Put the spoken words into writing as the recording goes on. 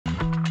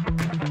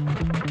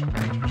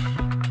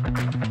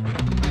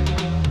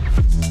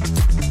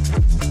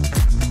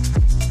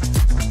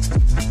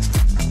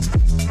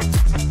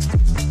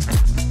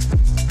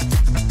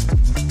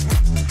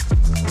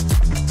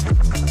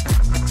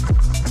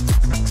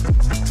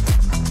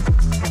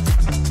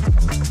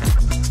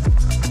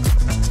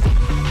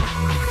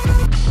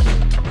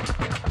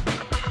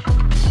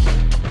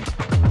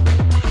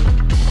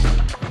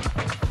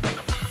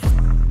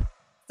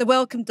So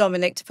welcome,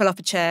 Dominic, to Pull Up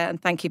a Chair,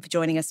 and thank you for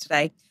joining us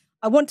today.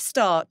 I want to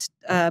start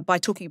by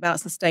talking about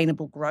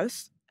sustainable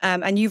growth.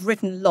 And you've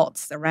written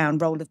lots around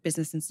role of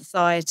business in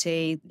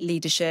society,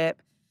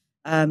 leadership,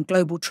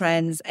 global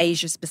trends,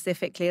 Asia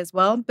specifically as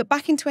well. But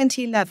back in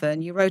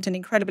 2011, you wrote an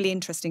incredibly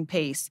interesting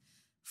piece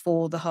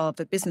for the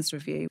Harvard Business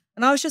Review.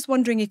 And I was just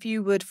wondering if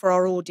you would, for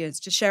our audience,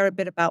 just share a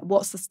bit about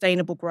what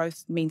sustainable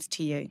growth means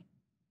to you.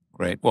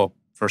 Great. Well,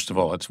 first of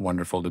all, it's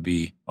wonderful to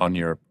be on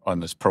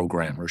this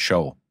program or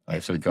show, I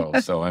should go.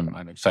 So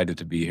I'm excited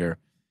to be here.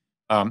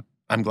 I'm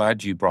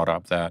glad you brought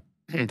up that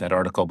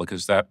article,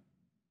 because that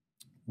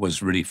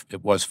was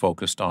it was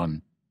focused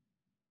on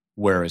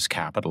where is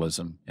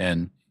capitalism.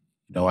 And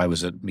I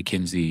was at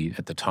McKinsey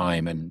at the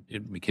time, and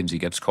McKinsey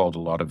gets called a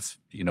lot of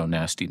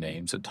nasty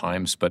names at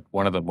times. But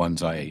one of the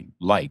ones I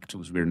liked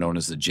was we were known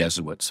as the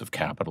Jesuits of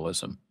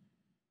capitalism,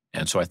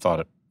 and so I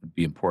thought it would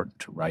be important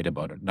to write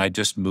about it. And I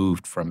just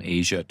moved from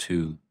Asia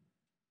to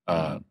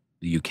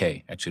the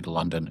UK, actually to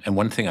London. And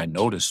one thing I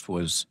noticed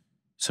was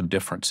some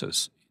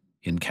differences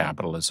in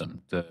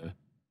capitalism, the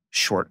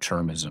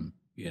short-termism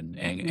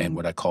and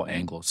what I call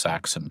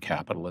Anglo-Saxon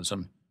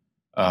capitalism,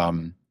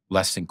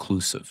 less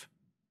inclusive.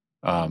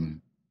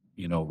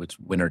 It's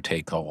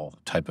winner-take-all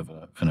type of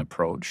an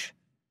approach,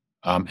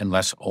 and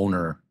less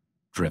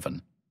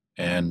owner-driven.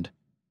 And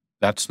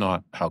that's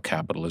not how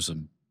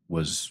capitalism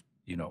was,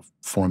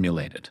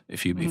 formulated.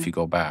 If you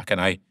go back,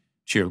 and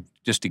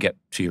just to get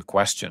to your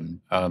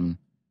question,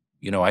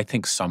 I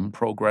think some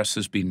progress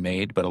has been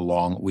made, but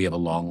we have a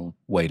long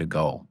way to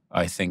go.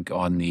 I think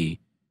on the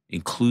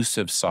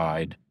inclusive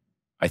side,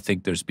 I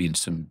think there's been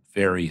some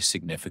very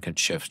significant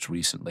shifts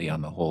recently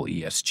on the whole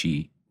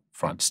ESG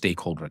front,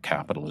 stakeholder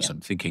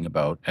capitalism, thinking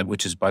about, and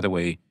which is, by the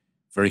way,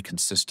 very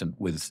consistent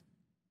with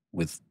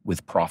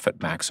profit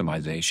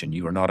maximization.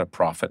 You are not a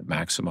profit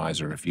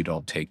maximizer if you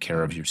don't take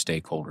care of your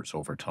stakeholders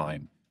over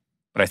time.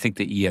 But I think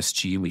the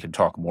ESG, we can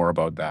talk more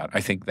about that.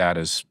 I think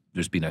there's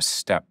been a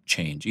step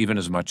change, even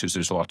as much as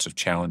there's lots of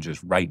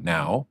challenges right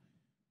now.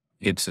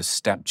 It's a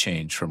step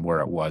change from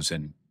where it was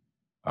in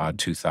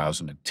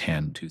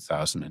 2010,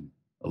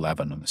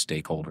 2011 on the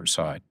stakeholder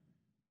side.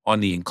 On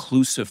the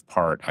inclusive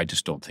part, I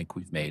just don't think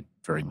we've made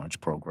very much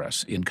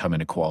progress. Income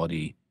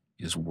inequality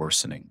is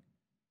worsening,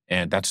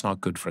 and that's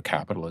not good for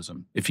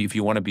capitalism. If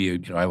you want to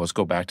be, I always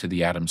go back to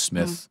the Adam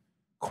Smith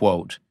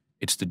quote,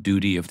 it's the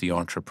duty of the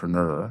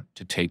entrepreneur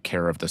to take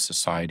care of the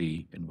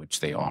society in which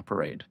they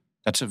operate.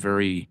 That's a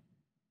very,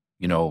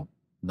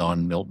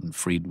 non-Milton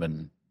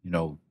Friedman,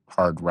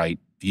 hard right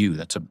view.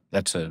 That's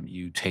a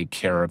you take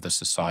care of the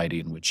society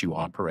in which you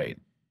operate.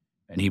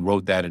 And he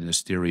wrote that in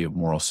his theory of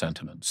moral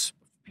sentiments,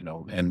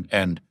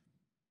 and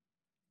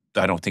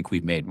I don't think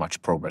we've made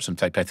much progress. In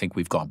fact, I think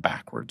we've gone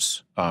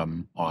backwards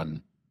on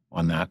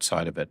that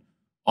side of it.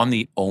 On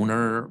the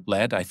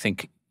owner-led, I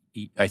think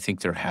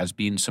there has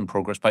been some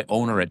progress. By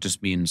owner, it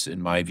just means,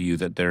 in my view,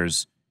 that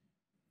there's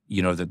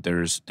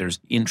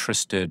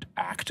interested,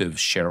 active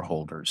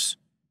shareholders,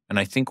 and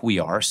I think we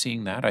are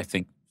seeing that. I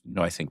think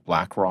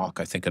BlackRock,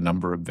 I think a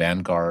number of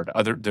Vanguard,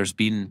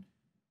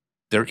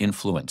 they're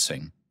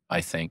influencing.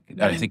 I think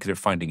they're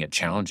finding it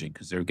challenging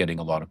because they're getting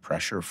a lot of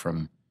pressure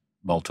from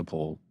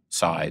multiple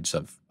sides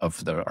of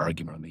the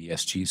argument on the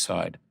ESG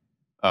side.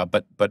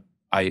 But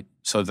I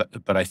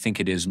think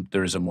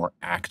there is a more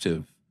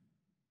active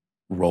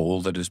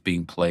role that is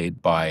being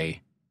played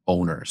by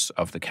owners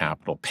of the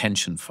capital.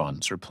 Pension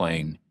funds are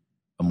playing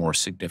a more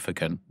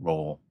significant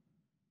role,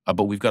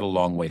 but we've got a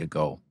long way to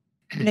go.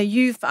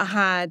 You've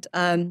had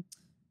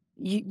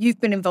you've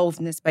been involved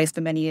in this space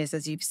for many years,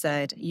 as you've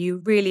said. You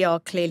really are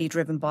clearly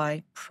driven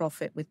by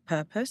profit with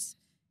purpose,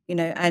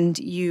 and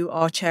you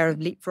are chair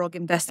of Leapfrog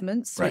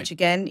Investments, right, which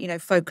again,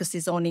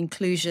 focuses on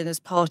inclusion as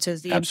part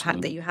of the Absolutely.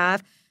 impact that you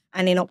have.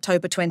 And in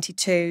October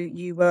 22,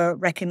 you were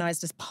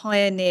recognized as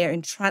pioneer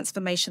in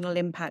transformational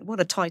impact. What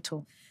a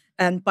title.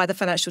 By the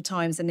Financial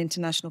Times and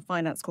International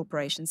Finance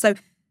Corporation. So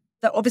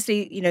that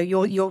obviously,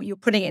 you're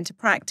putting it into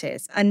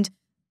practice, and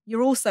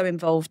you're also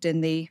involved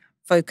in the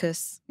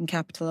focus and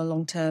capital and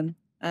long-term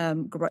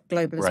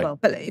global as Right. well.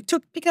 But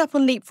pick it up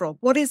on Leapfrog.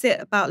 What is it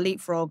about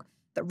Leapfrog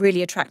that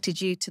really attracted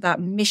you to that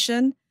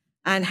mission,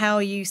 and how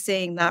are you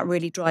seeing that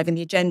really driving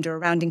the agenda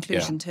around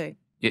inclusion too?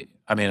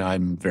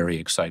 I'm very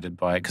excited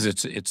by it because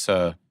it's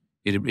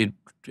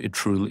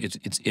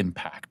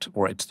impact,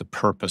 or it's the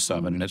purpose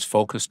of it, and it's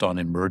focused on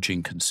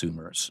emerging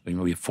consumers. We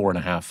have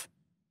 4.5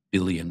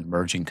 billion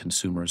emerging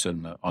consumers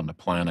on the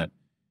planet,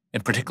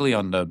 and particularly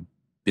on the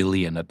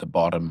billion at the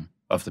bottom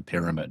of the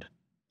pyramid,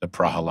 the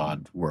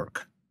Prahalad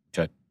work,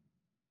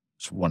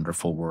 it's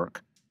wonderful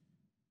work,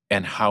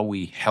 and how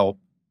we help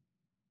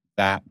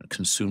that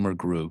consumer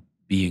group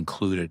be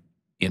included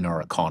in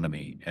our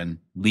economy. And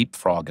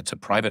Leapfrog, it's a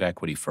private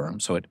equity firm,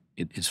 so it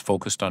is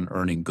focused on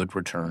earning good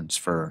returns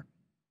for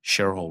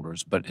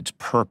shareholders, but its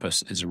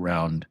purpose is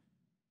around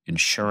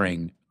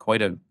ensuring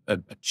quite a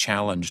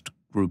challenged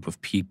group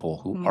of people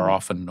who are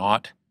often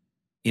not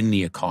in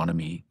the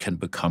economy can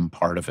become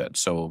part of it.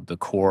 So the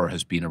core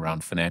has been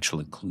around financial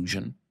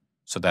inclusion.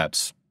 So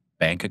that's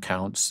bank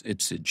accounts,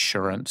 it's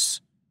insurance,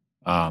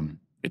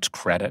 it's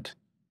credit,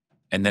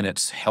 and then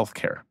it's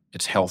healthcare,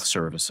 it's health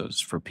services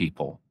for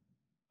people.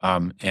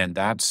 And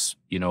that's,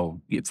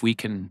 if we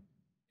can,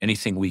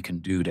 anything we can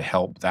do to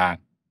help that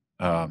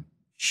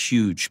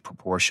huge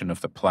proportion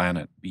of the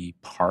planet be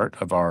part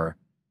of our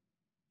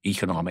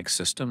economic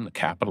system, the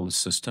capitalist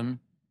system,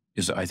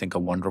 is, I think, a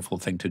wonderful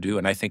thing to do.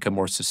 And I think a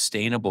more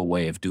sustainable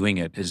way of doing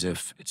it is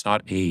if it's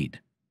not aid,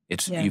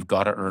 you've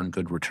got to earn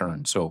good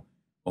return. So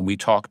when we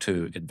talk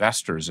to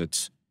investors,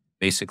 it's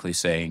basically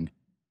saying,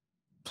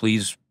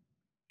 please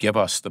give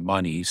us the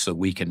money so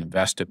we can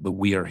invest it, but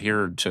we're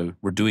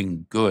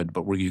doing good,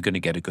 but you're going to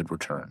get a good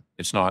return.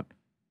 It's not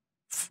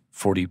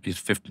 40,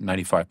 50,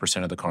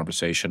 95% of the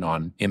conversation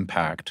on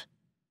impact.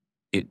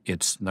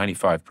 It's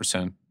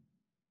 95%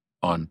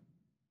 on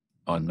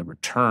the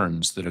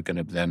returns that are going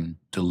to then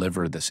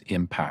deliver this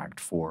impact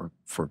for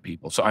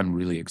people. So I'm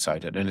really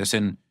excited. And it's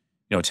in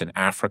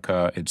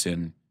Africa, it's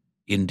in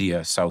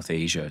India, South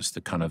Asia is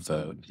the kind of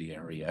the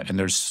area. And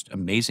there's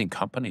amazing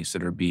companies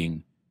that are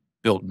being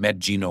built.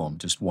 MedGenome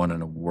just won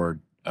an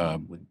award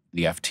with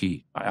the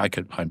FT.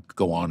 I'd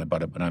go on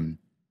about it, but I'm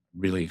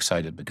really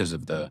excited because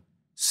of the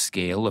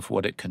scale of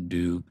what it can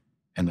do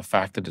and the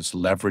fact that it's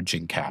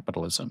leveraging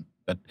capitalism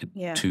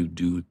to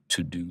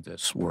do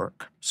this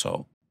work.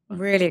 So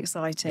really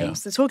exciting. Yeah.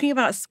 So talking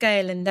about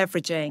scale and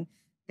leveraging,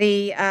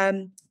 the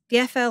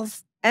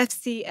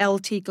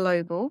FCLT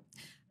Global,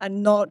 a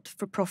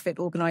not-for-profit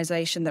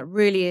organization that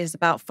really is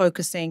about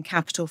focusing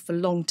capital for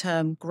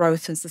long-term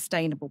growth and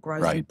sustainable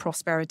growth and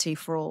prosperity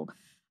for all.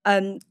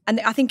 And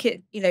I think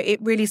it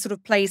really sort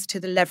of plays to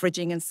the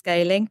leveraging and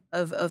scaling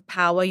of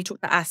power. You talked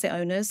about asset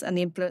owners and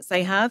the influence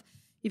they have.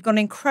 You've got an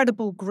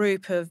incredible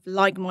group of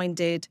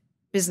like-minded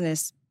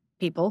business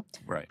people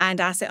and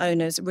asset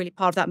owners, really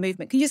part of that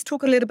movement. Can you just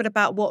talk a little bit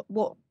about what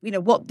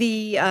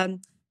the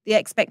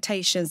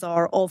expectations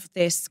are of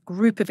this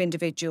group of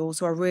individuals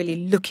who are really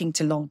looking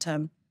to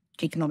long-term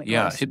economic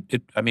growth?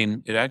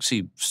 It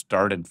actually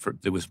started.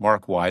 There was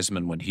Mark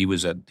Wiseman when he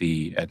was at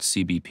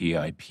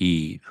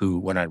CBPIP, who,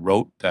 when I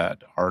wrote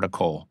that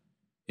article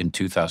in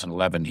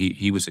 2011,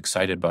 he was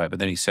excited by it, but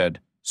then he said,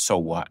 "So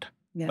what?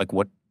 Yeah. Like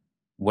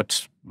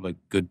what's like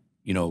good?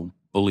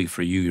 Bully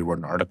for you. You wrote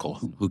an article.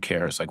 Who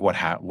cares? Like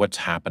what's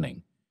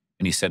happening?"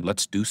 And he said,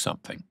 "Let's do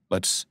something.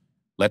 Let's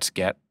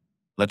get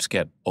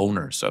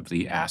owners of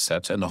the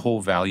assets and the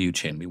whole value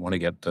chain. We want to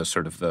get the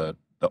sort of the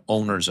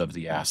owners of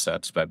the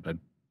assets, but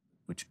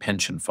which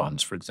pension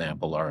funds, for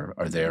example, are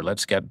there.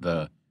 Let's get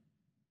the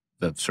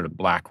sort of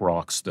Black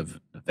Rocks, the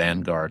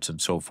Vanguards,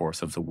 and so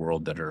forth of the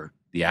world that are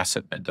the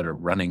asset that are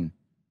running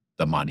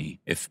the money,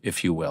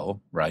 if you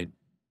will, right?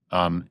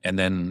 And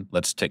then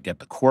let's get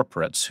the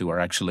corporates who are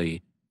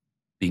actually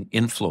being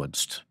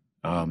influenced,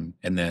 and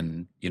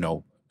then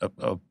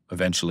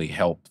eventually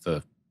help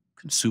the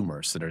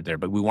consumers that are there.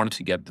 But we wanted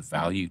to get the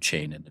value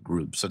chain in the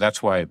group, so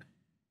that's why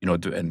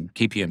and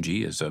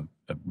KPMG is a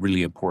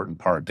really important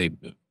part. They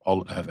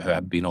all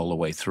have been all the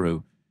way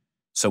through.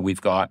 So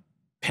we've got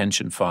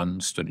pension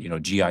funds,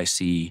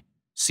 GIC,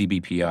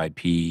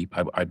 CBPIP.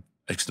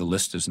 Actually, the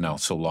list is now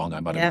so long,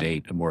 I'm out of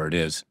date and where it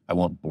is. I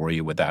won't bore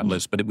you with that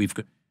list. But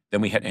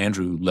then we had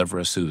Andrew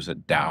Liveris, who was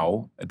at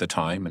Dow at the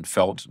time, and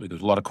felt there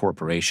was a lot of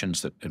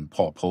corporations and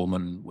Paul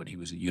Pullman, when he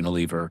was at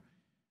Unilever,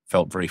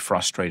 felt very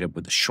frustrated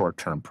with the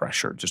short-term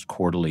pressure, just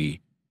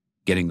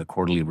getting the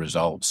quarterly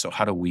results. So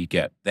how do we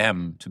get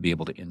them to be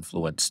able to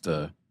influence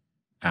the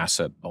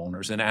asset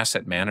owners and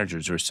asset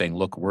managers who are saying,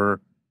 look, we're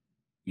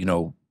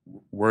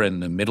in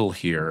the middle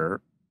here.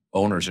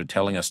 Owners are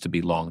telling us to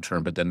be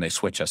long-term, but then they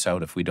switch us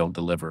out if we don't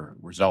deliver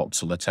results.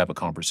 So let's have a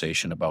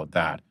conversation about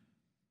that.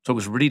 So it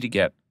was really to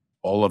get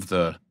all of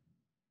the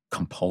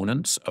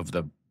components of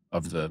the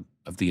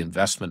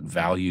investment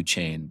value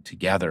chain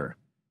together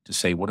to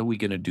say, what are we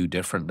going to do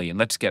differently? And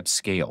let's get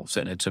scales.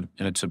 And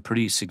it's a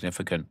pretty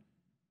significant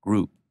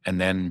group. And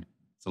then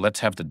so let's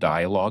have the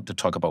dialogue to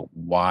talk about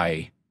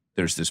why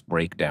there's this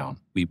breakdown.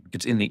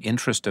 It's in the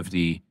interest of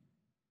the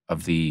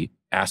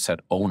asset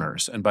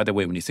owners. And by the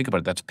way, when you think about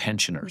it, that's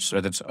pensioners,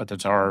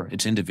 or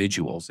it's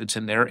individuals. It's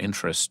in their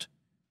interest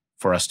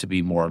for us to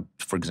be more,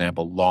 for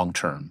example,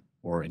 long-term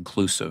or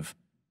inclusive.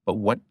 But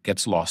what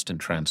gets lost in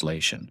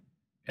translation,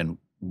 and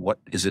what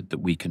is it that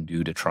we can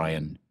do to try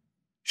and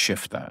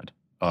shift that?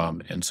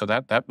 And so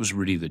that was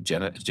really the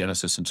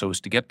genesis. And so it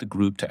was to get the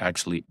group to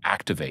actually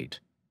activate.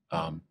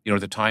 At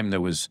the time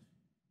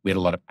we had a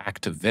lot of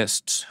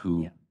activists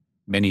who,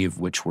 many of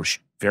which were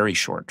very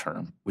short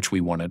term, which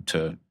we wanted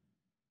to,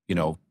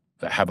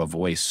 have a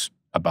voice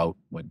about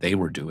what they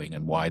were doing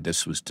and why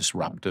this was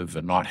disruptive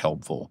and not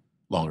helpful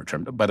longer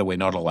term. By the way,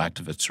 not all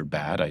activists are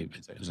bad.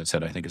 As I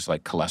said, I think it's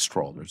like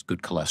cholesterol. There's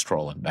good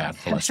cholesterol and bad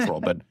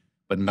cholesterol, but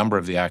a number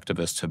of the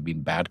activists have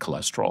been bad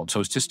cholesterol. So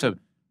it's just to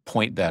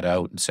point that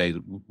out and say,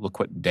 look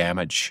what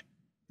damage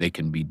they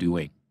can be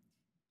doing.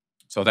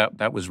 So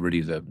that was really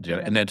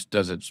and then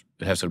it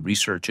has a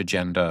research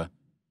agenda.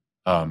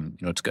 And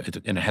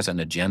it has an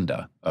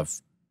agenda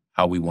of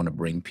how we want to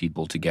bring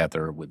people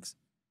together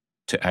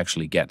to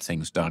actually get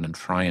things done and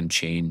try and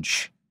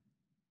change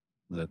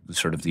the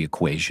sort of the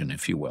equation,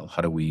 if you will.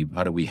 How do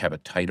we have a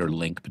tighter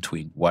link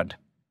between what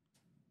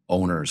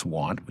owners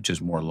want, which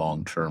is more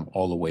long term,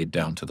 all the way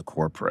down to the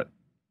corporate?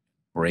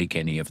 Break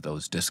any of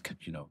those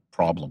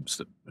problems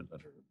that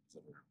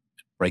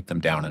break them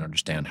down and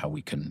understand how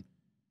we can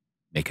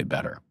make it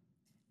better.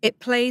 It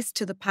plays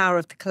to the power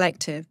of the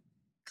collective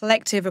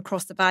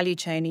across the value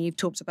chain. And you've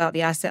talked about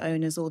the asset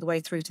owners all the way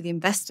through to the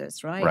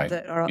investors, right?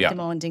 That are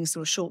demanding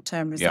sort of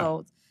short-term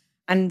results.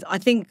 Yeah. And I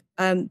think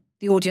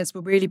the audience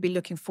will really be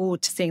looking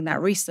forward to seeing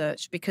that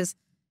research because,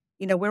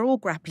 we're all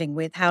grappling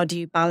with how do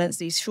you balance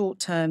these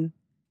short-term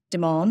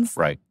demands.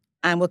 Right.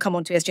 And we'll come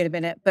on to ESG in a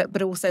minute,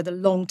 but also the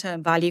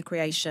long-term value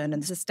creation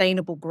and the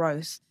sustainable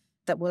growth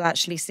that will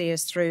actually see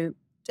us through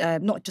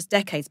not just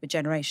decades, but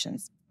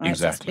generations. Right? Exactly.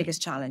 So that's the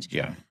biggest challenge.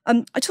 Yeah.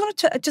 I just wanted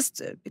to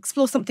just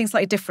explore something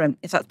slightly different,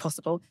 if that's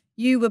possible.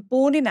 You were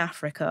born in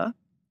Africa.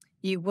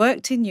 You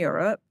worked in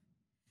Europe.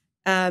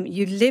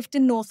 You lived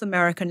in North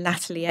America and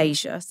latterly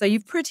Asia. So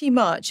you've pretty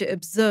much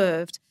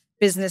observed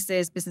business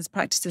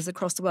practices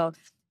across the world.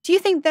 Do you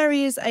think there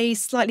is a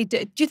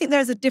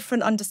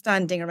different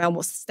understanding around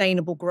what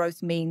sustainable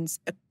growth means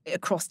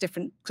across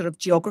different sort of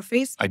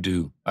geographies? I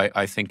do.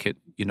 I think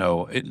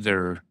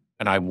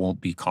and I won't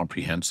be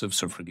comprehensive,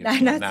 so forgive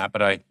me on that.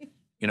 But I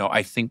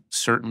think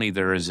certainly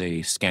there is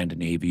a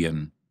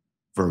Scandinavian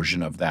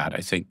version of that. I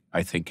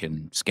think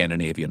in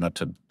Scandinavia, not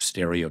to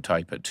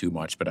stereotype it too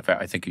much, but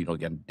I think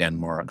again,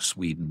 Denmark,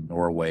 Sweden,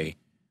 Norway.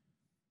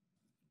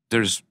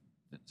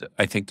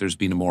 I think there's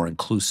been a more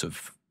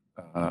inclusive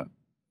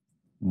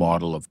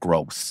model of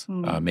growth,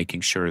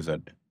 making sure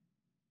that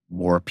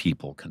more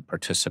people can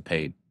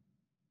participate,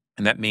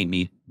 and that may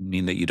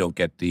mean that you don't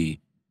get the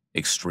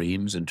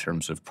extremes in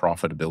terms of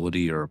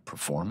profitability or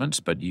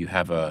performance, but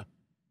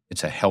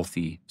it's a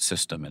healthy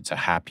system, it's a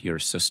happier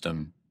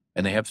system,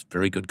 and they have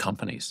very good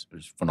companies.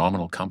 There's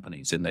phenomenal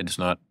companies, and it's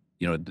not,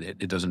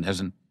 it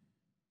hasn't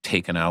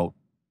taken out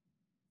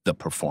the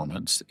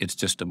performance. It's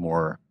just a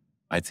more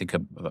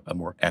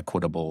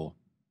equitable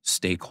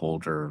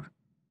stakeholder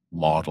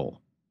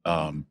model,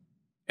 and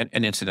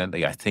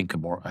incidentally, I think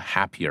a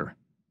happier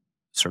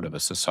sort of a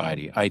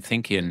society. I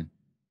think in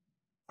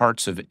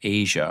parts of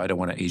Asia,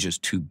 Asia's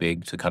too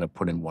big to kind of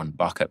put in one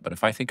bucket, but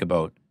if I think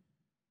about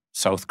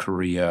South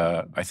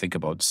Korea, I think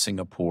about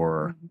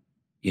Singapore,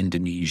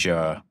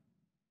 Indonesia,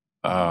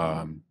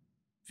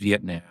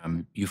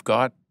 Vietnam, you've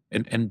got,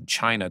 and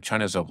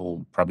China's a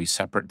whole probably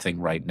separate thing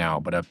right now,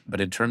 but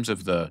in terms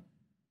of the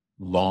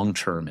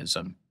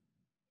long-termism,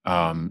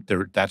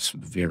 that's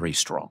very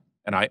strong.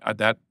 And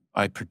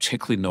I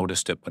particularly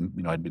noticed it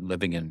when, I'd been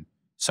living in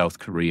South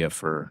Korea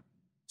for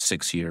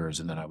 6 years,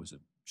 and then I was in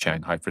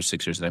Shanghai for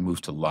 6 years, and I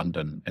moved to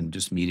London and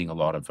just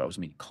I was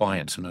meeting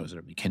clients when I was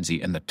at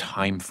McKinsey, and the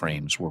time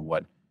frames were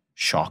what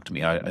shocked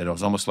me. It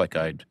was almost like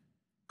I'd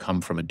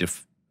come from a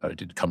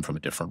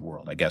different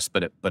world, I guess,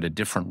 but a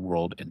different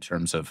world in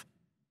terms of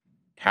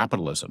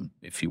capitalism,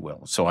 if you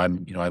will. So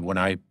when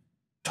I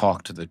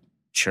talked to the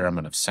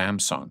chairman of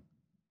Samsung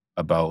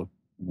about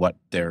what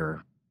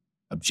their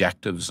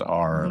objectives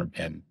are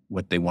and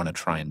what they want to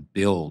try and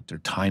build, their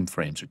time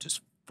frames are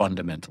just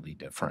fundamentally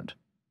different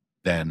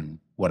than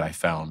what I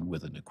found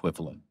with an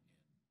equivalent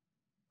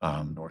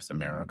North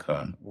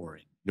America or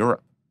in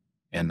Europe.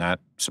 And that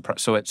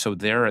so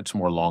there it's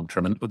more long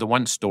term. And the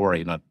one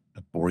story, not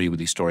to bore you with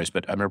these stories,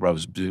 but I remember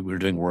we were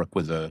doing work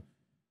with a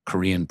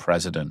Korean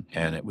president,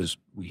 and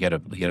we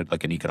had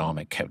like an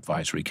economic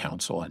advisory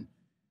council, and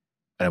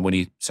when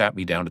he sat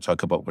me down to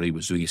talk about what he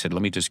was doing, he said,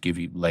 "Let me just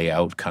lay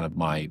out kind of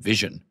my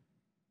vision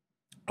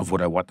of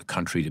what I want the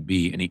country to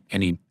be."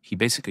 And he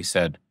basically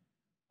said,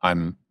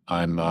 I'm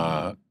laying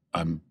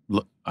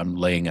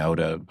out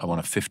I want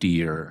a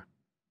 50-year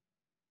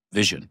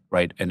vision,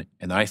 right? And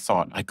I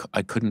thought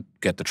I couldn't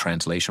get the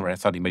translation right. I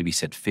thought he maybe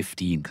said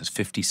 15 because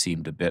 50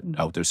 seemed a bit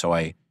out there. So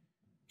I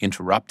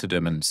interrupted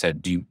him and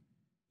said, you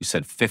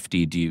said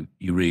 50,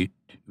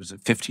 was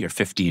it 50 or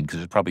 15? Because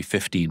it's probably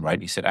 15, right?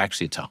 And he said,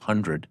 actually it's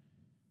 100,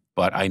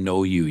 but I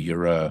know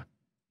you're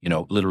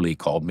literally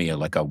called me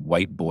like a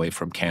white boy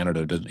from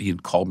Canada. He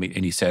called me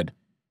and he said,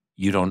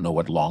 you don't know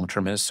what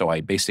long-term is. So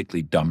I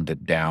basically dumbed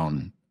it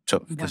down. So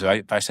because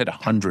if I said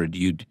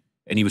 100,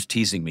 and he was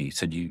teasing me. He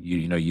said,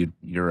 you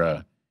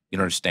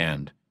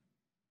understand,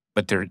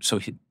 but their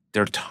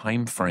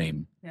time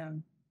frame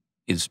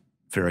is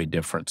very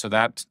different. So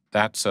that's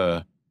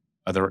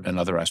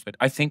another aspect.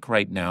 I think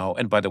right now,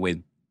 and by the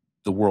way,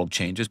 the world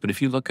changes. But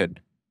if you look at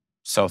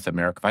South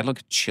America, if I look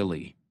at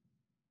Chile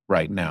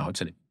right now,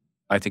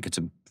 I think it's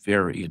a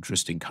very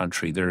interesting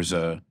country.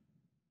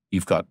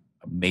 You've got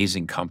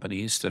amazing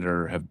companies that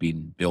have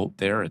been built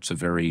there. It's a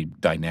very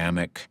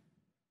dynamic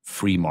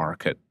free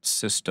market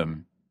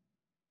system.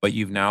 But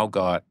you've now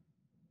got,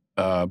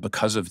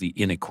 because of the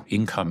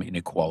income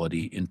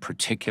inequality in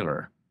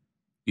particular,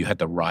 you had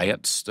the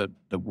riots that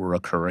were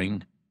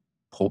occurring.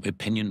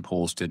 Opinion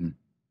polls didn't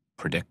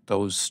predict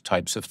those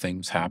types of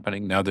things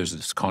happening. Now there's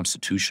this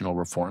constitutional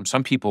reform.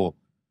 Some people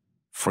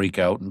freak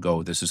out and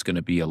go, this is going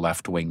to be a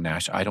left-wing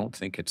national. I don't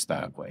think it's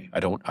that way.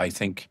 I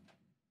think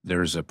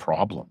there's a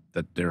problem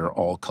that they're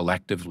all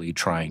collectively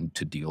trying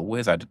to deal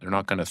with. They're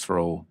not going to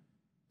throw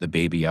the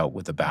baby out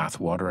with the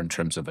bathwater in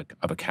terms of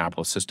a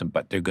capitalist system,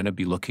 but they're going to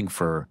be looking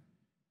for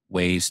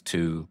ways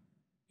to,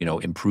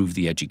 improve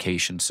the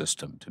education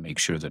system to make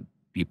sure that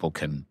people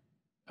can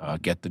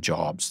get the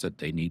jobs that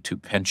they need to.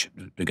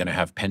 They're going to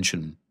have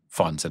pension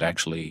funds that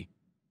actually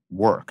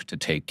work to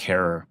take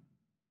care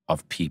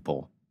of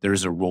people.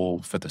 There's a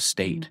role for the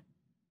state.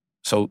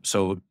 So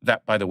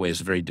that, by the way,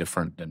 is very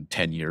different than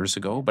 10 years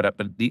ago.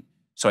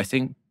 So I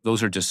think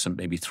those are just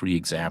maybe 3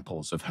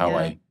 examples of how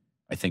I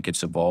think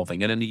it's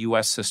evolving. And in the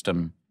U.S.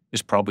 system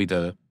is probably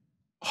the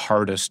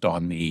hardest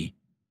on the,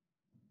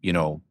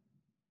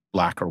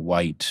 black or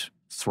white,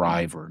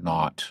 thrive or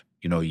not,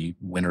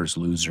 winners,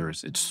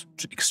 losers. It's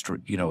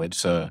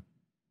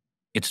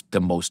it's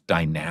the most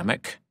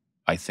dynamic,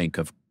 I think,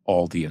 of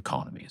all the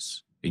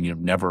economies.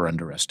 And never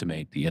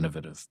underestimate the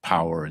innovative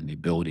power and the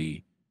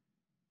ability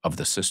of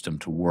the system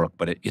to work,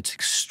 but it's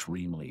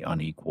extremely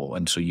unequal.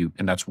 And so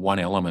and that's one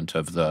element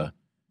of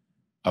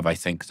I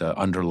think the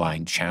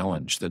underlying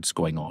challenge that's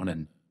going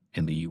on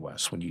in the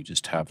US when you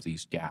just have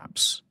these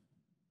gaps.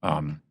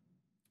 I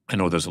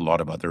know there's a lot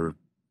of other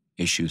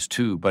issues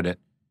too, but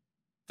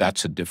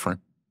that's a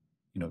different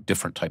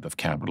type of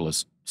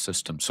capitalist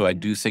system. So I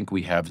do think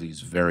we have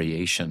these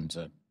variations,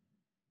 and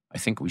I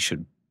think we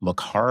should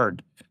look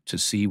hard to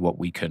see what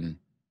we can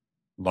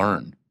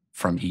learn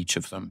from each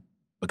of them.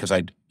 Because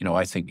I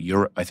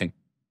think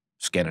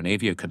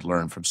Scandinavia could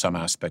learn from some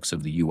aspects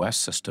of the U.S.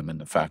 system in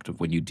the fact of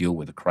when you deal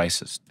with a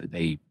crisis,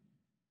 they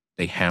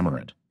hammer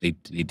it, they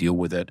deal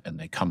with it, and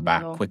they come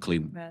back quickly.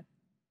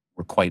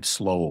 We're quite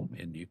slow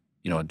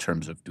in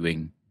terms of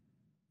doing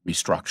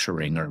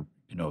restructuring or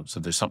so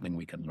there's something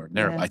we can learn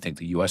there. I think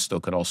the U.S. though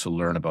could also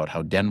learn about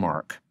how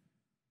Denmark,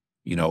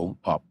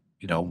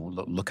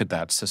 look at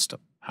that system,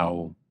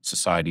 how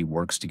society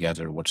works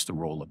together, what's the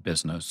role of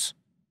business.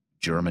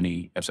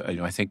 Germany,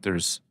 I think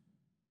there's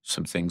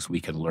some things we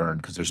can learn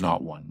because there's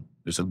not one.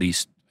 There's at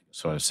least,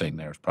 so I was saying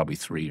there's probably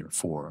 3 or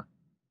 4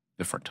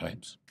 different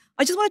types.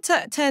 I just want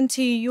to turn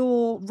to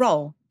your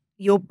role,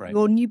 your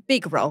new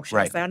big role, should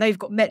I say. I know you've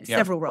got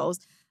several roles.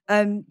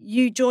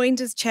 You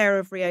joined as chair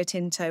of Rio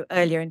Tinto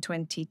earlier in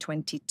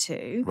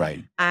 2022.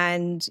 Right.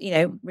 And,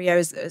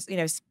 Rio's,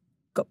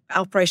 got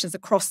operations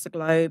across the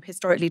globe,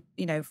 historically,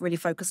 really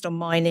focused on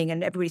mining,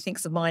 and everybody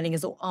thinks of mining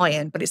as all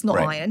iron, but it's not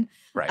iron.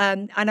 Right.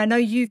 And I know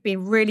you've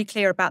been really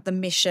clear about the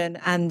mission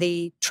and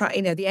the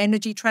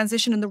energy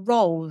transition and the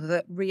role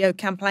that Rio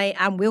can play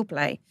and will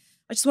play.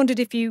 I just wondered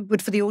if you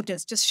would, for the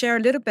audience, just share a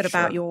little bit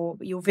about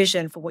your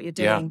vision for what you're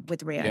doing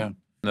with Rio. Yeah.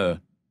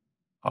 The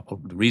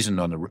reason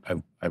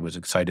I was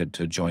excited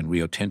to join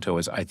Rio Tinto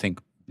is I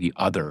think the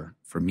other,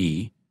 for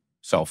me,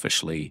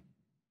 selfishly,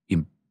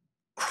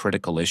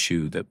 critical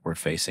issue that we're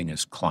facing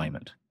is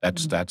climate.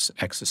 That's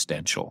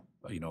existential.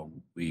 I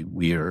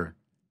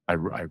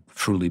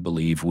truly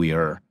believe we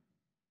are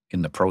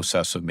in the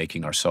process of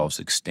making ourselves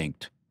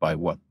extinct by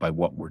what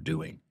we're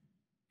doing,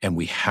 and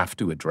we have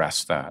to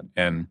address that.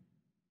 And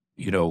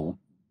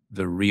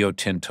the Rio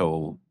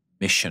Tinto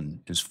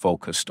mission is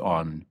focused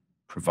on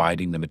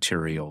providing the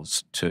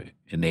materials to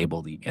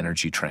enable the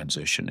energy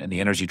transition, and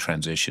the energy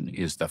transition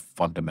is the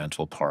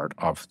fundamental part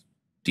of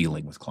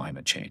dealing with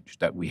climate change.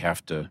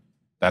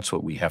 That's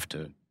what we have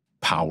to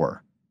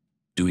power.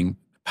 Doing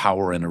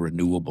power in a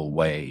renewable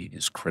way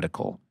is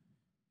critical.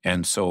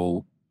 And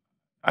so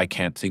I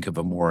can't think of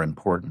a more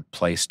important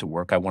place to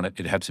work.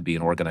 It had to be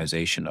an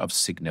organization of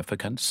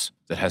significance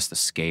that has the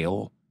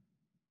scale,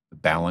 the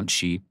balance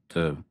sheet,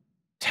 the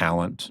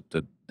talent,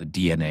 the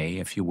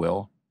DNA, if you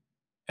will.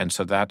 And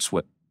so that's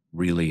what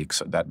really,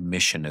 that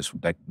mission is,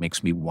 that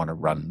makes me want to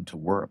run to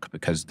work,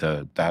 because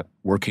that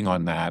working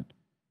on that,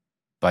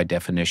 by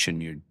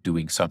definition, you're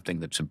doing something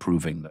that's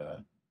improving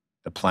the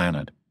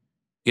planet.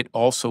 It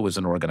also is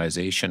an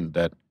organization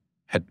that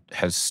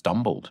has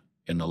stumbled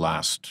in the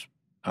last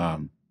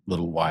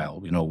little while,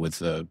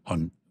 with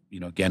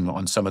again,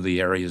 on some of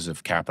the areas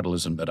of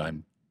capitalism that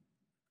I'm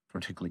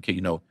particularly,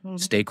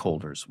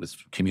 stakeholders with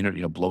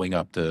community, blowing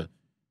up the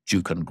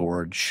Juukan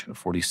Gorge, a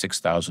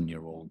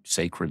 46,000-year-old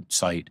sacred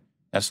site.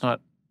 That's not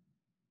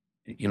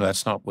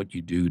what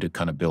you do to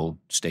kind of build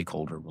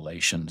stakeholder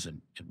relations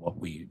and what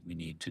we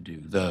need to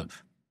do. The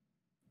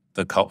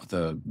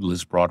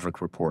Liz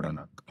Broderick report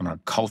on our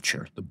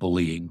culture, the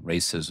bullying,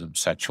 racism,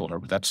 sexual,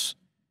 that's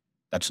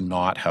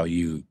not how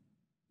you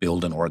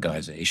build an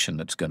organization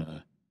that's going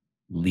to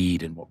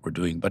lead in what we're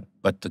doing.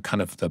 But the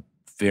kind of the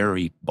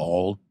very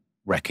bold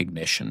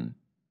recognition,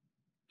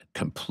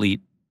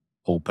 complete,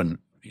 open,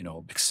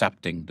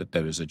 accepting that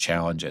there is a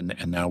challenge, and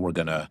now we're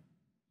going to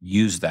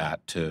use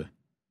that to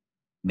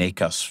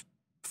make us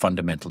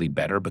fundamentally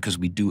better, because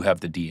we do have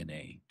the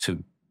DNA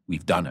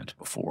we've done it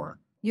before.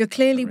 You're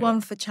clearly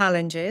one for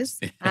challenges.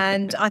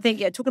 And I think,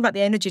 talking about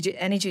the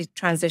energy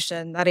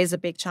transition, that is a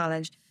big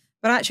challenge.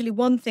 But actually,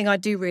 one thing I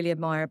do really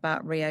admire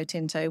about Rio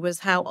Tinto was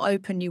how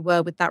open you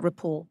were with that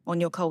report on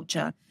your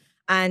culture.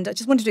 And I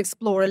just wanted to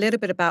explore a little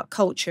bit about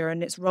culture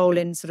and its role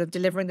in sort of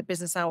delivering the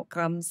business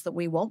outcomes that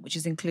we want, which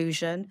is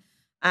inclusion,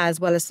 as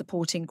well as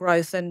supporting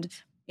growth. And,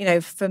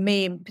 for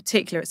me in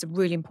particular, it's a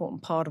really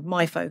important part of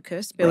my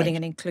focus, building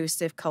an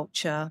inclusive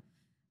culture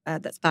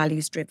that's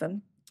values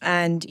driven.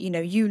 And,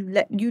 you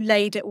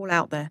laid it all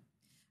out there.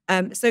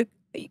 So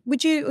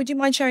would you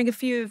mind sharing a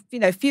few of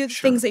the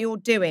things that you're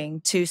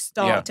doing to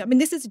start? I mean,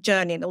 this is a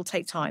journey and it'll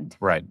take time.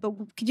 Right. But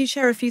could you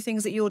share a few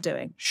things that you're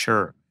doing?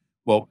 Sure.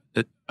 Well,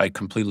 I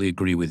completely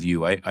agree with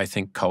you. I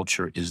think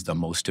culture is the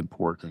most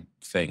important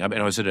thing. I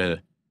mean, I was at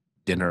a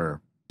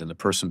dinner and the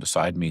person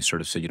beside me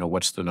sort of said,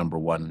 what's the number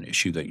one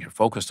issue that you're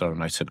focused on?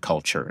 And I said,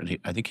 culture. And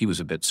I think he was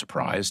a bit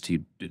surprised.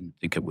 He didn't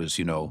think it was,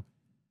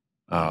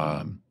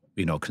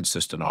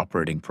 consistent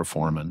operating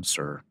performance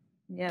or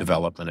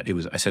development.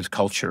 I said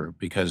culture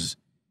because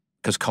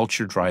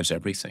culture drives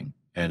everything.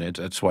 And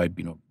that's why,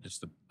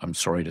 I'm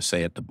sorry to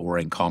say it, the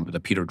boring the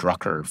Peter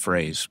Drucker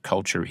phrase,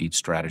 culture eats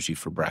strategy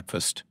for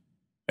breakfast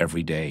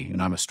every day.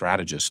 And I'm a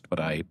strategist, but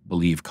I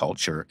believe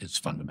culture is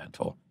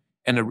fundamental.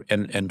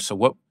 And so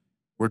what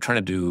we're trying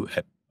to do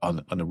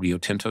on the Rio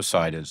Tinto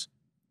side is,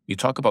 you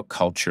talk about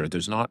culture,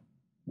 there's not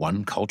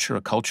one culture.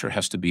 A culture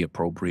has to be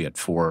appropriate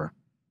for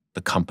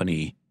the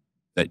company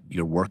that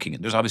you're working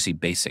in. There's obviously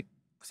basic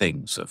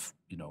things of,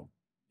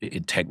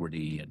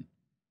 integrity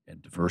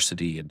and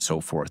diversity and so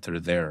forth that are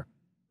there.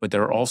 But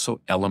there are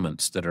also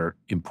elements that are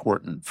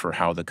important for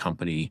how the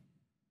company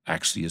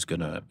actually is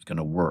going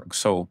to work.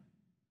 So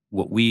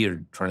what we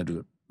are trying to do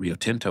at Rio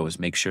Tinto is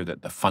make sure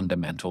that the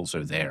fundamentals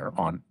are there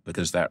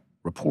because that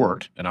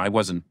report, and I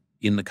wasn't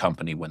in the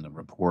company when the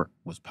report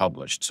was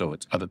published, so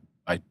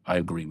I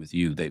agree with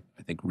you.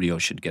 I think Rio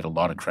should get a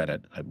lot of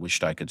credit. I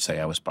wished I could say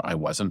I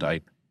wasn't.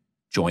 I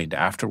joined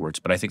afterwards,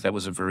 but I think that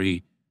was a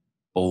very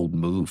bold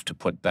move to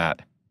put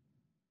that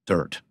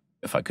dirt,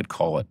 if I could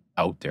call it,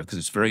 out there, because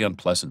it's very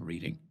unpleasant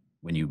reading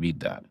when you read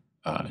that.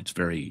 It's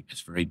very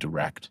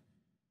direct.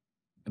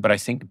 But I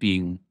think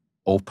being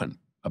open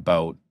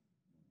about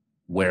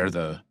where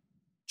the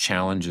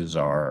challenges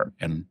are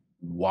and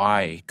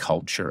why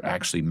culture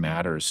actually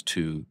matters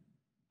to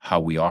how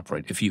we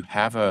operate. If you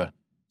have a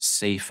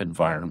safe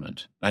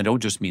environment, I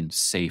don't just mean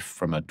safe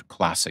from a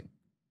classic,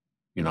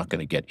 you're not going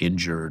to get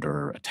injured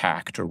or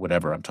attacked or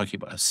whatever. I'm talking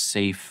about a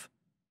safe,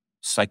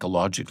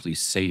 psychologically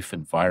safe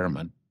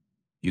environment.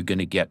 You're going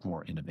to get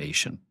more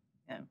innovation.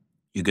 Yeah.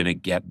 You're going to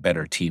get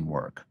better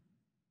teamwork.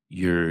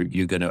 You're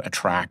going to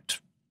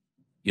attract,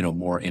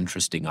 more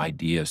interesting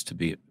ideas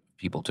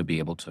people to be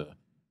able to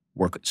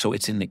work. So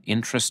it's in the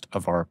interest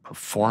of our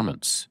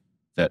performance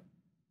that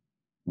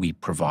we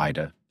provide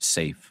a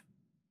safe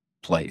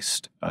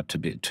place to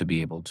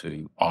be able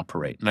to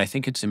operate. And I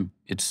think it's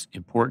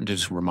important to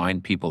just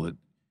remind people that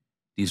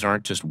these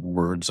aren't just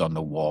words on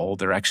the wall.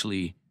 They're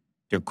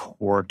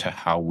core to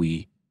how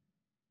we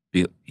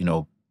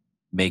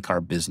make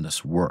our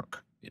business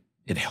work.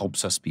 It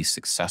helps us be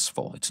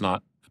successful. It's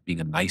not being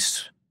a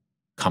nice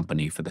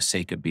company for the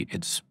sake of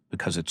it's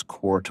because it's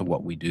core to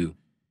what we do.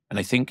 And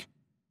I think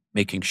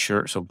making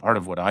sure, so part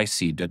of what I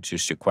see, that's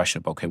just your question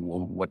of, okay, well,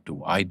 what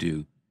do I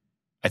do?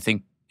 I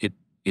think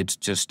it's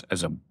just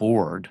as a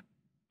board,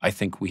 I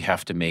think we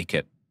have to make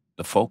it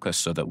the focus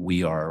so that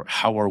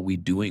how are we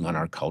doing on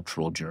our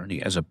cultural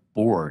journey? As a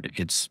board,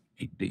 it's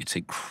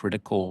a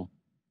critical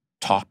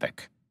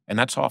topic. And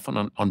that's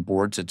often on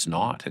boards, it's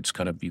not. It's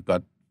kind of, you've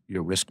got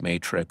your risk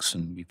matrix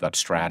and you've got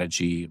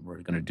strategy, and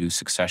we're going to do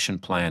succession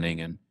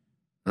planning. And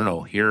I don't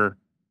know,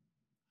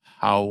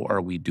 how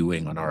are we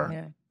doing on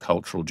our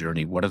cultural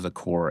journey? What are the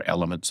core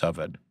elements of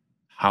it?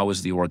 How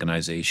is the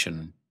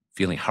organization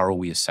feeling? How are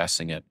we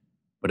assessing it?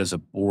 But as a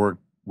board,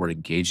 we're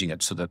engaging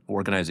it so that the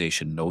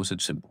organization knows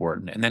it's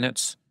important, and then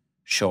it's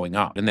showing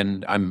up. And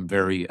then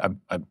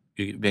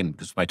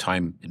because my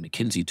time in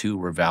McKinsey too,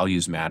 where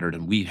values mattered,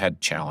 and we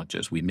had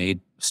challenges. We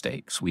made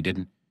mistakes. We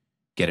didn't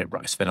get it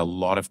right. I spent a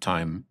lot of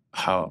time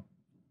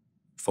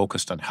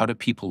focused on how do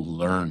people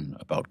learn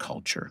about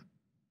culture?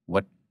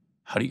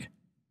 How do you,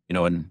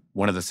 and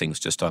one of the things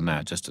just on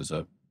that, just as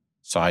a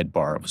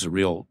sidebar, it was a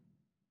real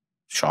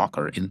shock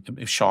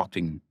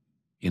shocking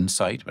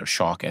insight, or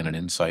shock and an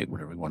insight,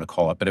 whatever you want to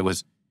call it. But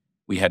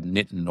we had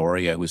Nitin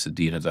Noria, who was the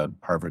dean of the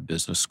Harvard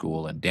Business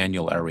School, and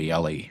Daniel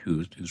Ariely,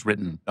 who's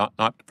written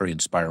not very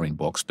inspiring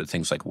books, but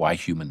things like Why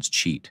Humans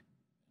Cheat.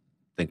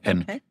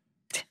 And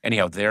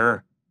anyhow,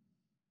 their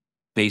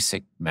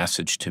basic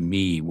message to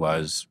me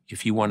was,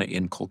 if you want to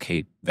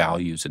inculcate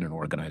values in an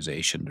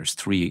organization, there's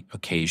 3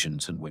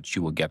 occasions in which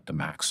you will get the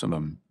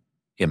maximum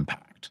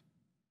impact.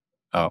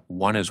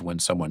 One is when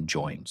someone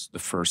joins, the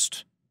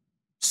first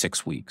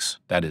 6 weeks.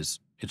 That is,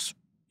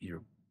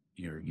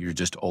 you're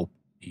just open.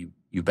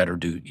 You better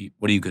do.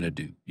 What are you going to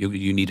do?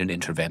 You need an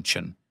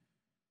intervention.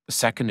 The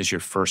second is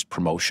your first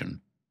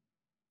promotion.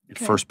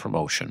 First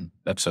promotion.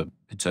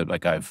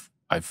 Like I've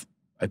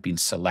been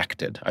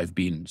selected.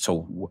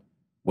 So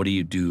what do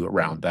you do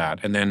around that?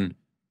 And then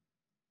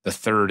the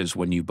third is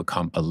when you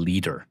become a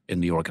leader in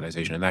the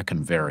organization, and that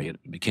can vary.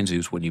 At McKinsey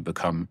is when you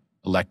become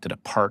elected a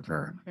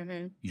partner.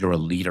 Mm-hmm. You're a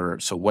leader.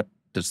 So what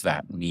does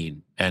that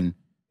mean? And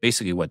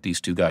basically what these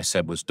 2 guys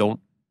said was, don't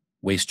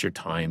waste your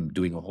time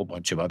doing a whole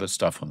bunch of other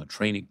stuff on the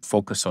training.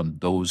 Focus on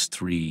those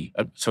three.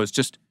 So it's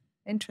just,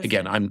 Interesting.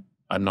 again,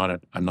 I'm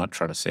not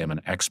trying to say I'm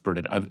an expert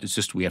at. It's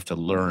just we have to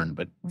learn.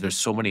 But there's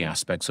so many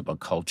aspects about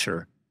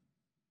culture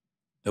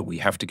that we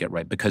have to get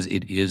right, because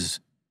it is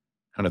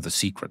kind of the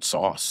secret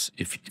sauce.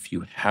 If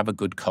you have a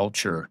good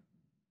culture,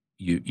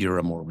 you're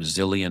a more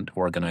resilient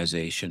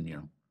organization. You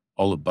know,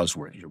 all the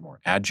buzzwords. You're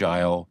more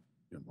agile.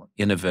 You're more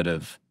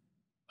innovative.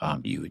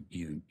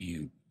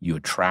 You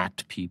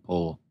attract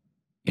people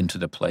into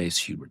the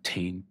place. You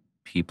retain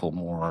people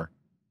more.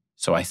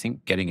 So I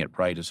think getting it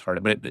right is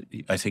hard. But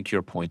I think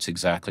your point's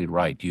exactly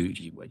right.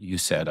 What you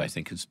said, I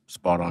think, is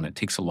spot on. It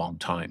takes a long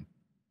time.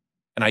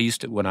 And I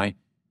used to, when I,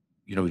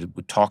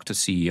 would talk to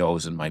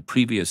CEOs in my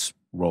previous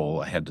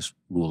role, I had this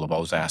rule of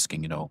always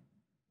asking,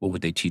 what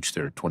would they teach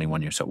their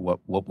 21 years old?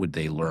 What would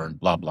they learn?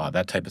 Blah, blah,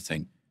 that type of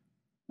thing.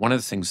 One of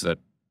the things that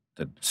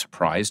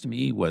surprised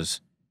me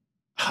was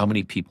how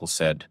many people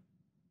said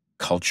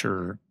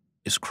culture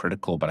is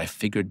critical, but I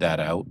figured that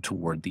out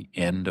toward the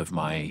end of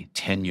my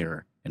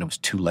tenure, and it was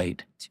too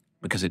late,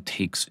 because it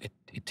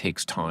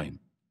takes time.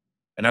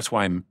 And that's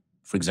why I'm,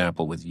 for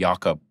example, with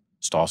Jakob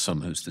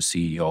Stossum, who's the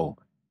CEO,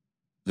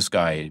 this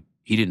guy,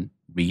 he didn't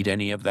read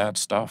any of that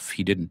stuff.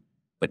 He didn't,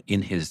 but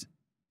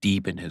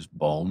deep in his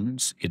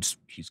bones,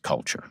 he's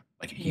culture.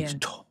 Like, he's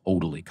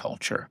totally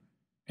culture.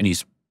 And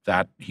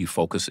he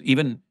focuses,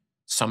 even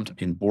some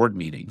in board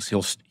meetings,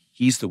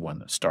 he's the one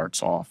that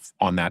starts off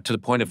on that, to the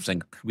point of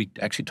saying, could we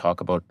actually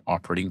talk about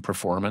operating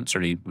performance?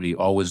 Or he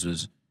always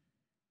was,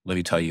 let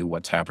me tell you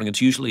what's happening.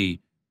 It's usually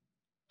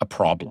a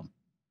problem.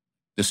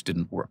 This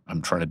didn't work.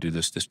 I'm trying to do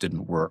this. This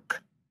didn't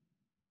work.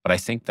 But I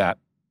think that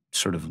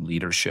sort of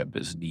leadership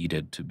is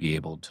needed to be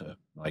able to,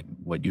 like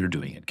what you're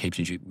doing at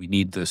KPMG. We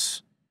need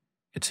this.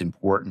 It's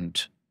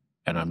important.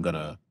 And I'm going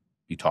to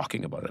be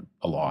talking about it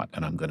a lot,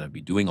 and I'm going to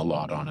be doing a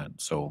lot on it.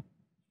 So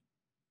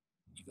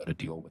you got to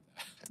deal with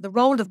that. The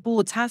role of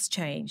boards has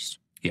changed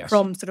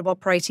from sort of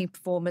operating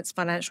performance,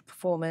 financial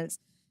performance,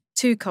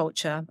 to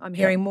culture. I'm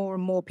hearing more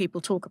and more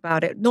people talk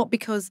about it, not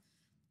because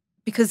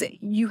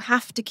you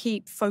have to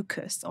keep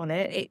focus on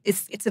it.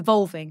 It's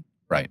evolving.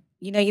 Right.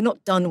 You're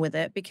not done with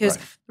it, because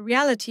the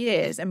reality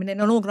is, I mean,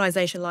 in an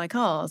organization like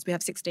ours, we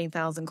have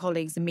 16,000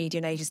 colleagues, the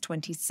median age is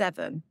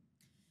 27.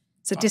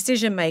 So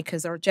decision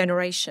makers are a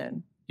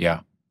generation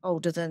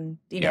older than,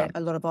 a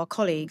lot of our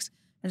colleagues.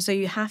 And so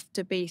you have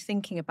to be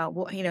thinking about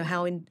what,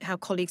 how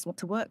colleagues want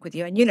to work with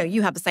you. And,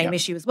 you have the same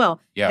issue as well.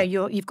 Yeah.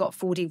 You've got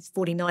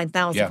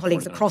 49,000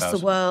 colleagues across the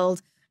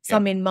world,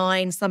 some in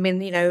mine, some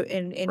in,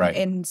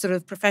 in sort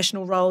of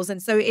professional roles.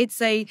 And so it's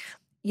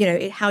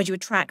how do you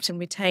attract and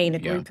retain a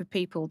group of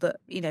people that,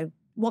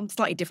 want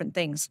slightly different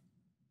things.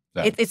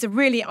 It's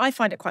I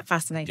find it quite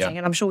fascinating.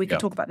 And I'm sure we can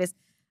talk about this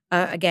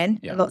again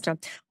a lot of time.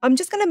 I'm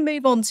just going to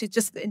move on to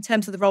just in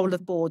terms of the role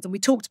of boards. And we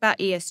talked about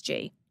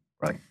ESG.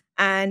 Right.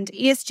 And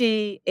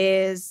ESG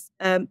is,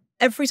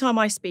 every time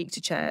I speak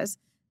to chairs,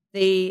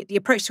 the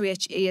approach to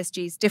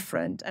ESG is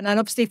different. And then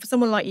obviously for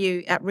someone like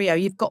you at Rio,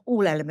 you've got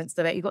all elements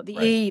of it. You've got the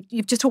E,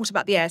 you've just talked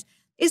about the S.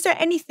 Is there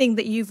anything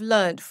that you've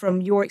learned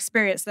from your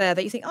experience there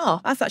that you think,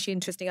 that's actually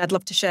interesting, I'd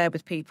love to share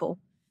with people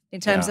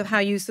in terms of how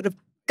you sort of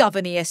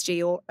govern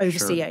ESG or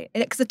oversee it?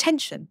 Because the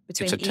tension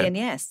between E and the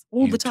S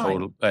all the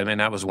time. I mean,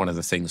 that was one of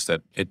the things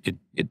that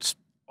it's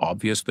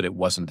obvious, but it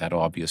wasn't that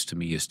obvious to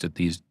me, is that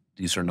these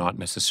are not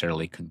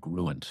necessarily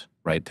congruent,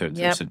 right?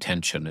 There's a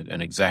tension,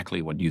 and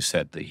exactly what you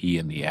said, the he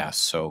and the S.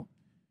 So,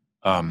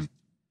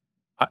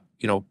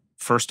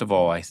 first of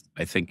all, I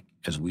think,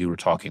 as we were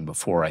talking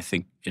before, I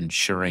think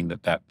ensuring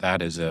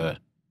that is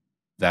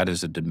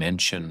a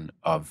dimension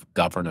of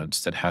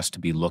governance that has to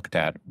be looked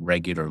at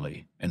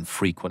regularly and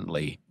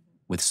frequently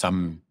with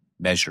some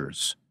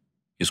measures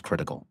is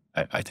critical.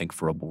 I think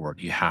for a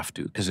board, you have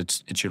to, because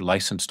it's your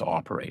license to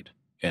operate,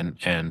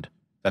 and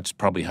that's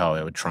probably how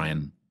I would try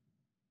and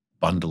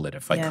bundle it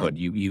if I could.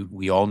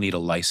 We all need a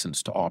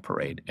license to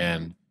operate,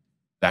 and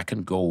that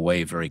can go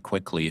away very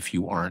quickly if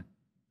you aren't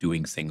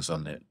doing things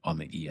on the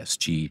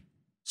ESG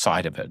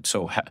side of it.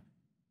 So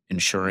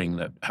ensuring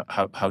that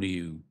how do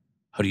you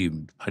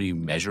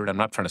measure it? I'm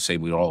not trying to say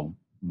we're all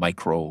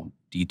micro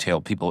detail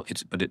people.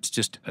 But it's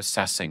just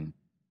assessing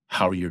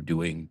how you're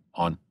doing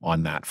on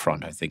that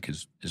front, I think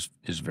is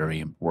very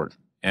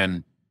important.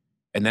 And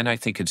then I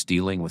think it's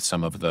dealing with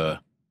some of the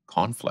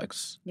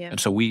conflicts. Yeah. And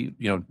so we,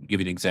 give you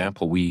an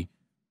example, we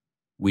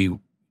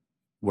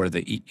where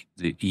the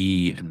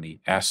E and the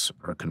S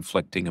are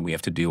conflicting, and we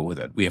have to deal with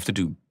it. We have to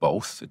do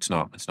both. It's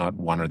not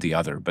one or the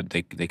other, but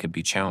they could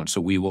be challenged.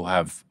 So we will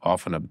have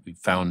we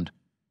found,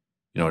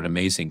 an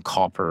amazing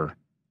copper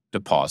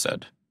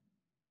deposit,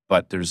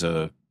 but there's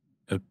a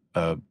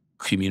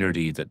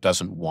community that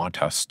doesn't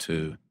want us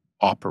to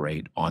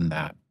operate on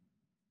that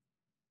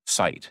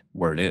site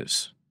where it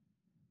is.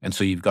 And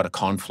so you've got a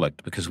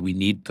conflict, because we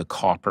need the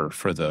copper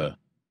for the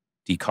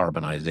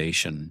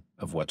decarbonization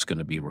of what's going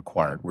to be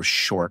required. We're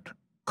short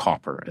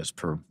copper, as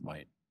per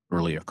my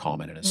earlier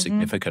comment, in a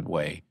significant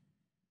way.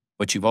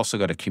 But you've also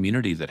got a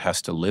community that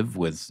has to live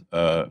with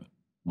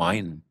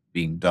mine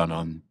being done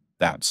on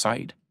that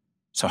site.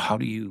 So how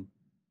do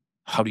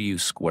you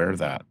square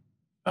that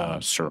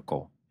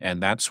circle?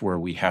 And that's where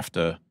we have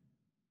to.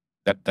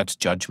 That's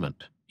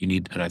judgment. You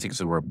need, and I think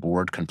it's where a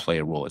board can play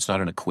a role. It's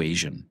not an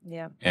equation,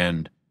 Yeah.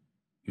 and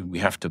we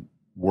have to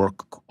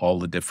work all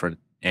the different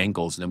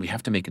angles, and then we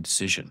have to make a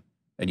decision.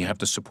 And you have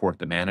to support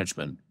the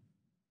management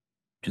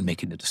in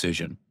making the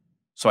decision.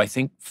 So I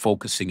think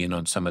focusing in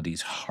on some of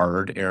these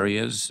hard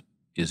areas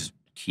is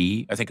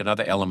key. I think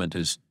another element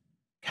is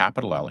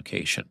capital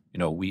allocation.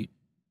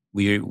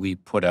 We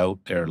put out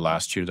there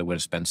last year that we're going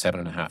to spend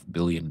 $7.5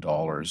 billion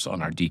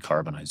on our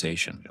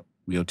decarbonization.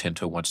 Rio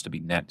Tinto wants to be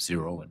net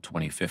zero in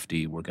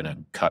 2050. We're going to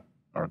cut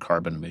our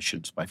carbon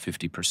emissions by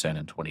 50%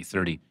 in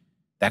 2030.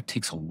 That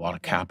takes a lot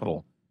of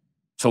capital.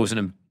 So as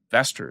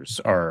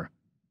investors are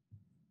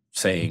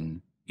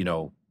saying,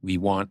 we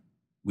want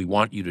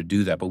you to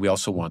do that, but we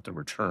also want the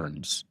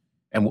returns.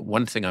 And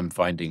one thing I'm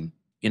finding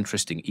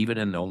interesting, even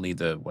in only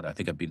what I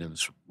think I've been in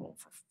this role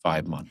for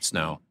 5 months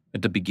now,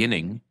 at the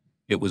beginning,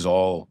 it was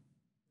all,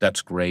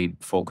 that's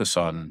great, focus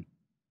on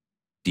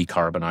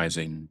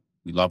decarbonizing.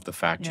 We love the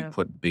fact you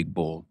put big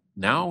bold.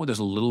 Now there's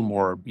a little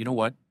more, you know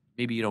what,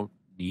 maybe you don't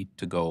need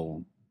to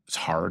go as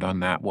hard on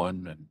that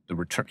one. And the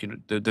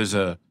return, there's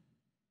the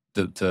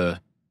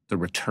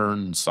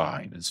return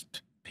side is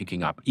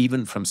picking up,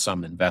 even from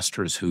some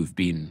investors who've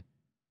been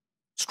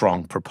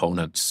strong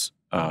proponents,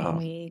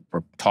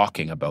 or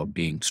talking about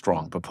being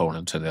strong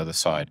proponents on the other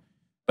side.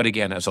 But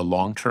again, as a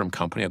long-term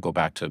company, I'll go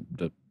back to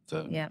the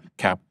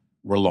cap.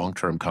 We're a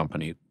long-term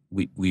company.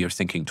 We are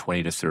thinking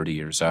 20 to 30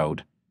 years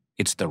out.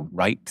 It's the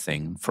right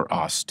thing for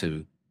us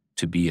to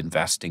be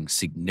investing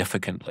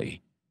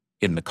significantly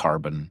in the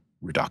carbon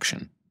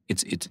reduction.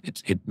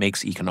 It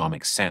makes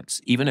economic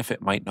sense, even if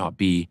it might not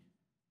be.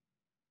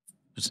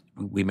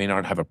 We may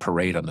not have a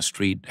parade on the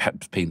street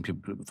paying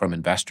people from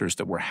investors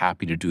that we're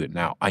happy to do it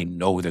now. I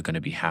know they're going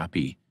to be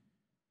happy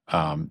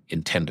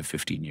in 10 to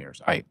 15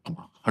 years. I am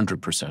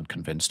 100%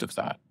 convinced of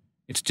that.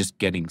 It's just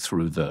getting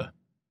through that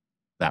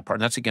part.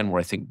 And that's, again, where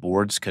I think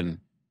boards can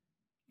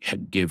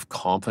give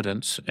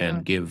confidence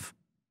and give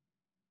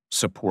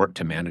support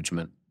to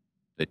management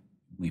that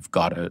we've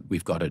got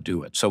to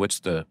do it. So it's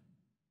the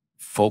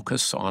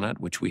focus on it,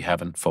 which we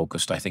haven't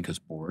focused, I think, as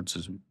boards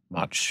as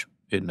much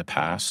in the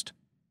past.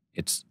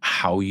 It's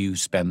how you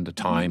spend the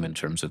time in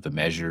terms of the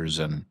measures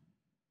and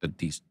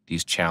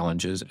these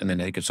challenges. And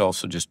then I think it's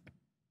also just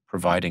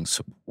providing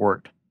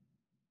support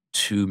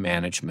to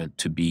management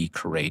to be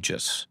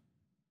courageous,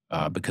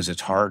 because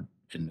it's hard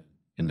in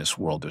this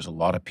world. There's a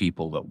lot of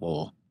people that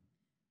will,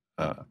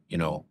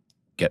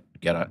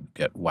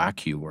 get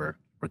whack you or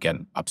get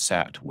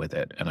upset with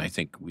it. And I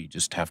think we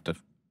just have to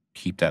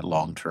keep that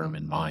long-term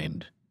in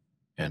mind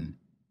and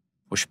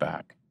push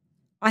back.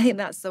 I think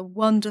that's a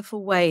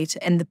wonderful way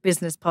to end the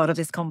business part of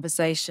this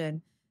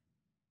conversation.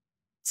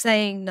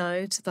 Saying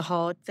no to the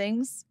hard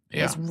things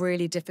is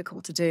really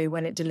difficult to do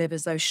when it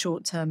delivers those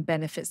short-term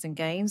benefits and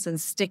gains, and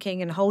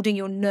sticking and holding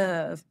your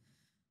nerve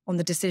on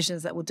the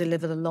decisions that will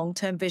deliver the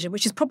long-term vision,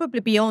 which is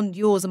probably beyond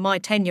yours and my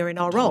tenure in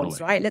our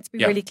roles, right? Let's be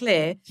really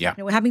clear. Yeah.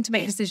 We're having to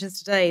make decisions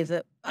today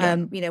that,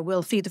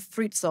 we'll see the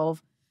fruits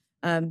of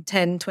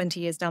 10, 20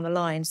 years down the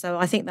line. So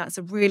I think that's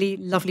a really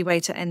lovely way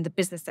to end the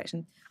business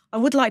section. I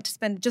would like to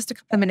spend just a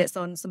couple of minutes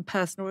on some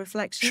personal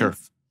reflections. Sure.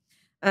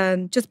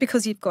 Just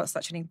because you've got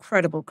such an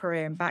incredible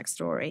career and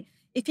backstory.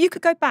 If you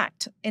could go back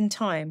in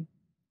time,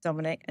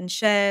 Dominic, and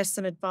share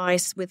some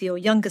advice with your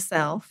younger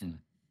self,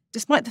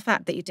 despite the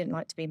fact that you didn't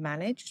like to be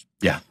managed,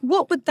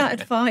 what would that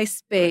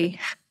advice be?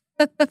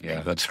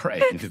 Yeah, that's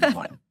right. You didn't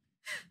mind.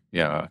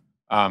 Yeah.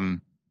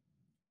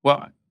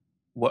 Well,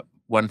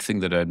 one thing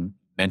that I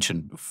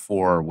mentioned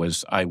before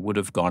was I would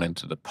have gone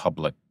into the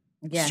public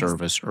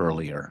service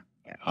earlier.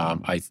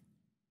 I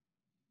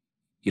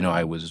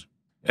was.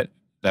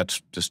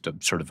 That's just a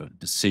sort of a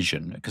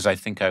decision, because I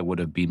think I would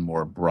have been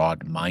more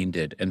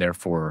broad-minded and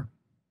therefore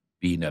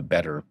been a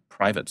better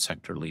private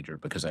sector leader,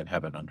 because I'd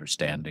have a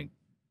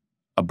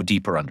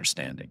deeper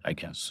understanding, I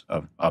guess,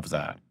 of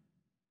that.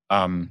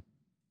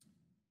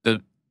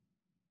 The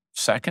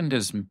second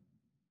is,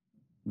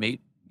 this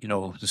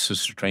is a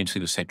strange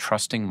thing to say,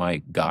 trusting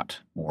my gut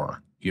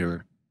more.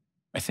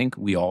 I think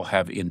we all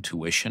have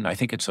intuition. I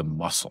think it's a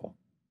muscle.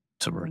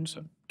 It's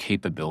a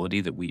capability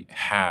that we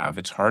have.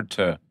 It's hard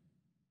to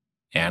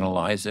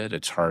analyze it.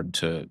 It's hard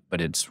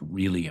but it's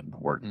really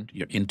important.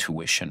 Your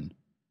intuition.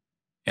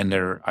 And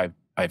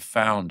I've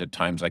found at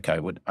times, like I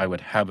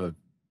would have a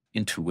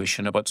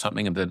intuition about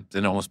something and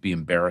then almost be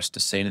embarrassed to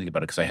say anything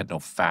about it because I had no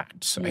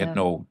facts. I had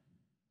no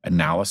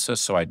analysis,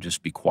 so I'd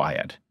just be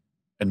quiet.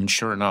 And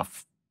sure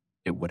enough,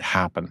 it would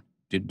happen.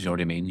 Do you know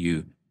what I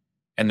mean?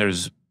 And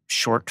there's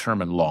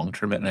short-term and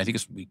long-term, and I think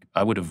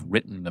I would have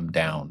written them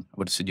down. I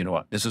would have said, you know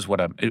what, this is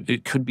what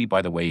it could be,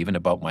 by the way, even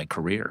about my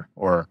career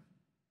or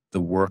the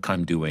work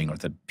I'm doing or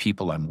the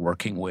people I'm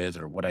working with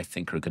or what I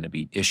think are going to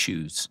be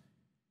issues.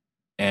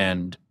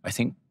 And I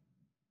think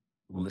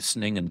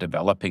listening and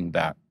developing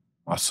that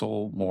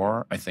muscle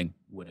more, I think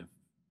would have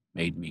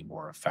made me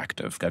more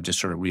effective. I just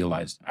sort of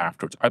realized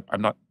afterwards.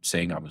 I'm not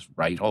saying I was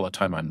right all the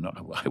time. I'm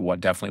not. I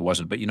definitely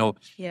wasn't. But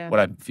Yeah. what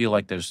I feel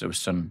like there was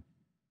some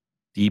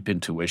deep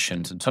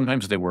intuitions, and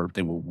sometimes they were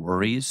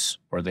worries,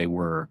 or they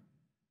were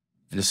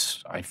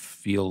this. I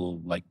feel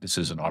like this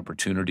is an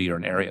opportunity or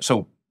an area.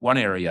 So one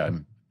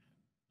area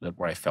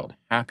where I felt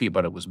happy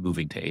about it was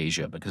moving to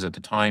Asia, because at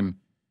the time,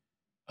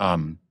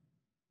 um,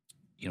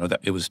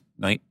 that it was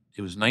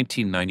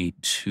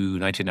 1992,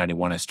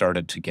 1991. I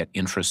started to get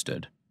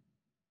interested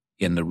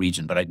in the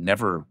region, but I'd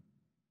never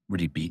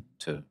really been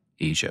to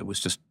Asia. It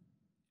was just,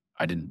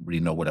 I didn't really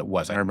know what it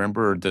was. I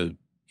remember there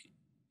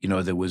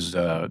was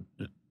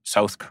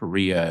South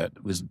Korea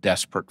was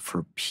desperate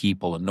for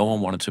people, and no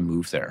one wanted to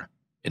move there,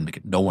 and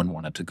no one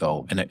wanted to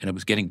go, and it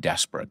was getting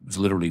desperate. It was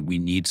literally, we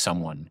need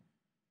someone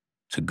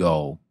to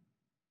go,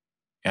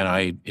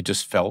 and it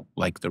just felt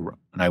like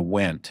and I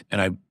went,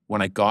 and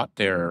when I got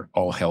there,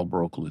 all hell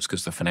broke loose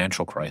because the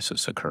financial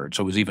crisis occurred.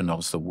 So it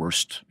was the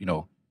worst.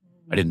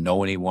 I didn't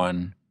know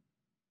anyone.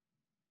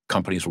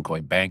 Companies were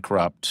going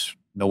bankrupt.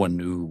 No one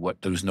knew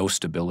there was no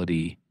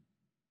stability,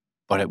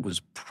 but it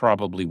was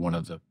probably one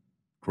of the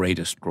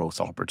greatest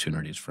growth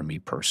opportunities for me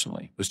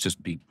personally. Was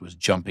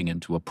jumping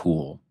into a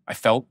pool. I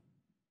felt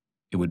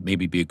it would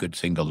maybe be a good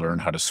thing to learn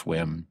how to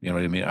swim. You know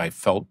what I mean? I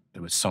felt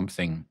there was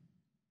something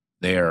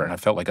there, and I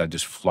felt like I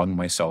just flung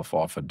myself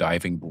off a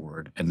diving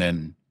board, and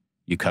then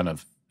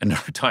and there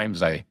were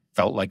times I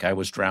felt like I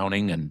was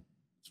drowning and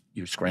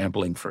you're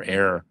scrambling for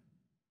air,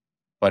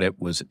 but it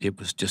was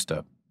just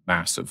a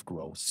massive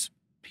growth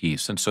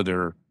piece. And so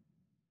there are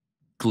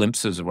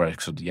glimpses of where I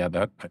said, yeah,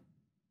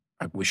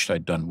 I wished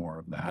I'd done more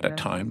of that at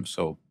times.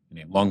 So,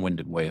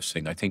 long-winded way of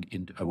saying, I think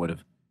I would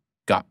have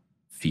gut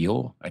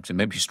feel. Actually,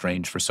 maybe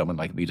strange for someone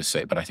like me to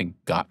say, but I think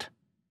gut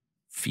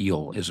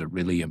feel is a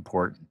really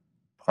important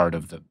part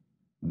of the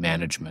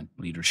management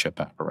leadership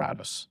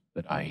apparatus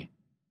that I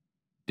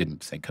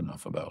didn't think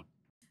enough about.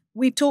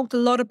 We've talked a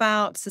lot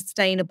about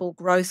sustainable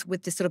growth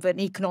with this sort of an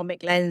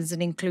economic lens,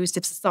 an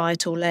inclusive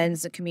societal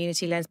lens, a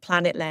community lens,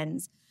 planet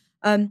lens.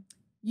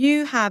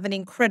 You have an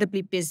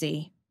incredibly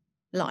busy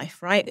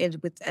life, right?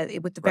 With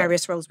the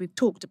various roles we've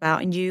talked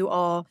about, and you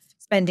are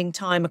spending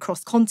time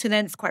across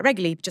continents quite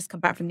regularly. You've just come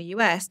back from the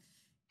US.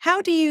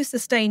 How do you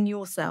sustain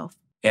yourself?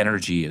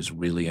 Energy is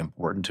really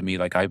important to me.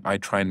 Like I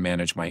try and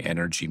manage my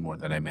energy more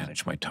than I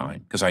manage my time,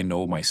 because I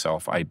know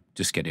myself. I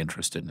just get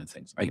interested in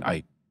things.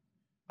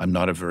 I'm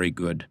not a very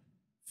good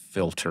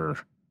filter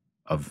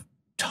of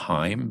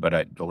time,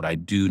 but what I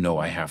do know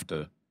I have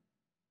to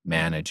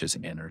manage is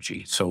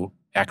energy. So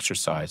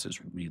exercise is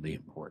really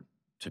important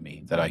to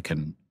me, that I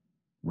can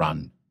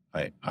run.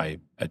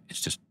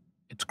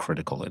 It's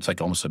critical. It's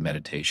like almost a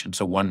meditation.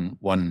 So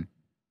one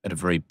at a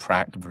very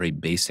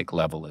basic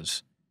level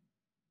is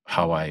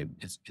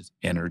is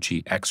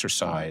energy,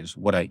 exercise,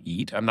 what I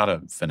eat. I'm not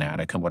a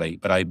fanatic on what I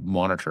eat, but I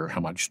monitor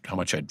how much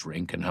I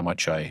drink and how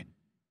much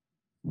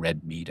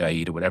red meat I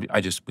eat or whatever.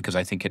 Because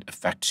I think it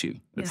affects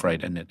you,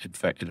 right? And it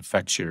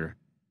affects your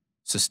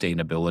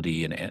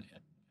sustainability and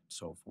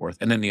so forth.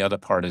 And then the other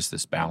part is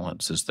this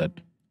balance, is that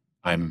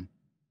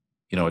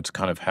it's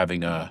kind of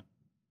having a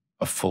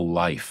full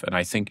life. And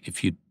I think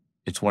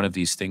it's one of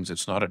these things,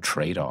 it's not a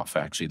trade-off,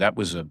 actually. That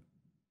was a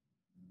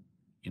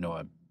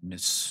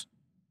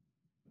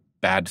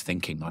bad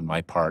thinking on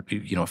my part.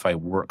 If I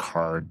work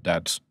hard,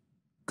 that's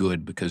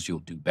good because you'll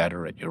do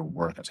better at your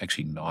work. That's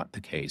actually not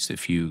the case.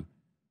 If you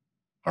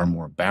are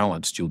more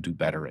balanced, you'll do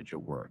better at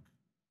your work.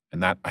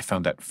 And that I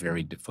found that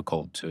very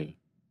difficult to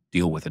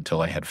deal with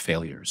until I had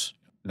failures.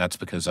 And that's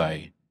because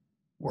I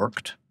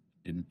worked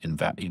and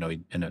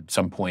at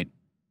some point,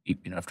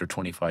 after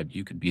 25,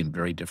 you could be in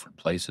very different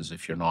places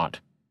if you're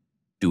not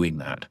doing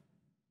that,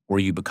 or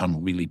you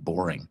become really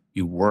boring.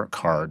 You work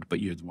hard, but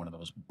you're one of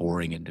those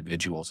boring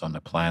individuals on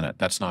the planet.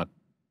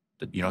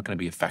 You're not going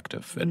to be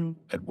effective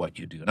at what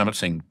you do. And I'm not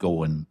saying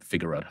go and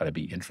figure out how to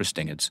be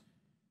interesting. It's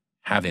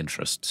have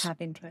interests. Have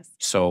interests.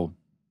 So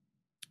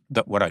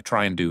what I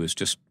try and do is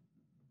just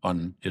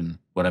in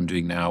what I'm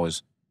doing now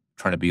is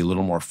trying to be a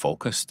little more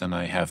focused than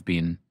I have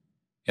been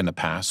in the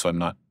past. So I'm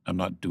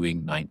not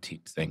doing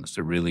 19 things.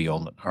 There really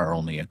are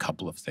only a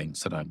couple of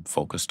things that I'm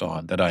focused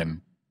on,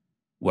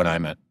 when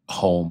I'm at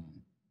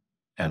home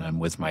and I'm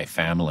with my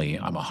family,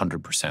 I'm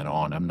 100%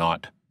 on. I'm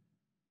not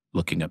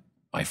looking at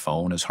my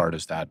phone, as hard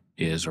as that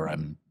is, or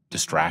I'm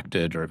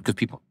distracted, or because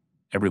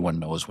everyone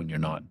knows when you're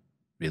not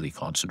really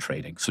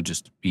concentrating. So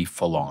just be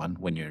full on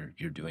when you're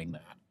doing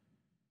that.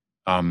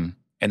 And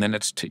then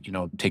it's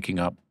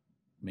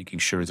making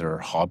sure there are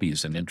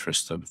hobbies and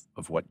interests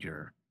of what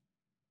you're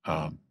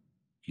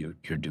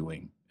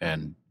doing.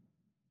 And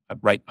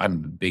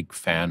I'm a big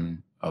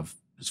fan of,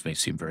 this may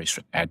seem very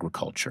strange,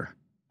 agriculture.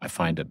 I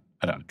find it,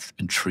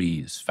 and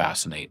trees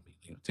fascinate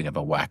me. Think of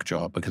a whack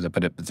job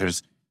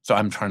so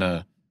I'm trying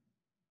to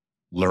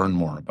learn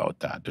more about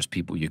that. There's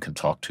people you can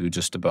talk to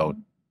just about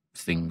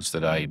things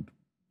that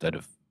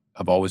have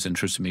always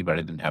interested me, but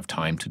I didn't have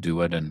time to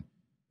do it. And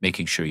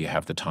making sure you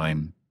have the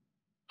time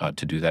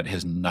to do that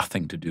has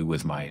nothing to do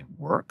with my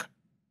work.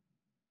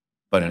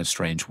 But in a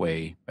strange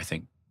way, I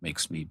think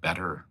makes me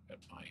better at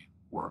my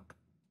work.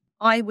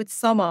 I would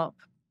sum up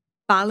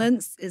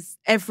balance is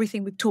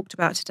everything we've talked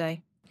about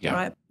today. Yeah.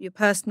 Right? Your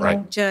personal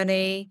Right.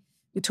 journey.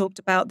 We talked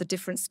about the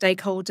different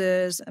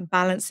stakeholders and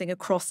balancing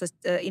across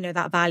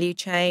that value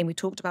chain. We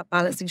talked about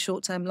balancing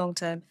short term, long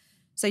term.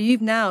 So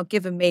you've now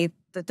given me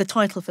the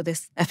title for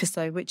this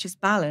episode, which is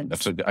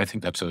balance. I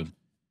think I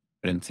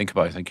didn't think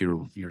about it. I think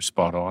you're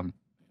spot on.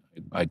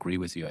 I agree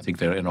with you. I think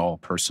they're in all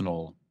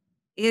personal.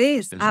 It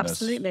is, business,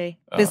 absolutely.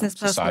 Business,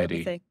 personal, society.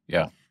 everything.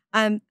 Yeah.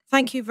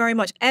 Thank you very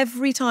much.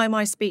 Every time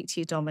I speak to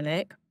you,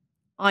 Dominic,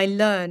 I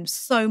learn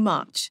so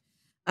much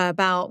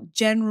about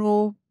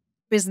general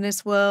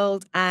business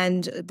world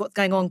and what's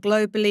going on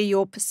globally.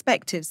 Your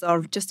perspectives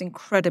are just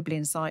incredibly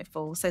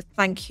insightful. So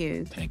thank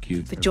you. Thank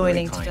you for You're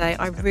joining very kind.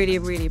 today. I really,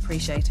 really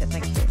appreciate it.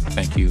 Thank you.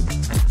 Thank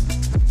you.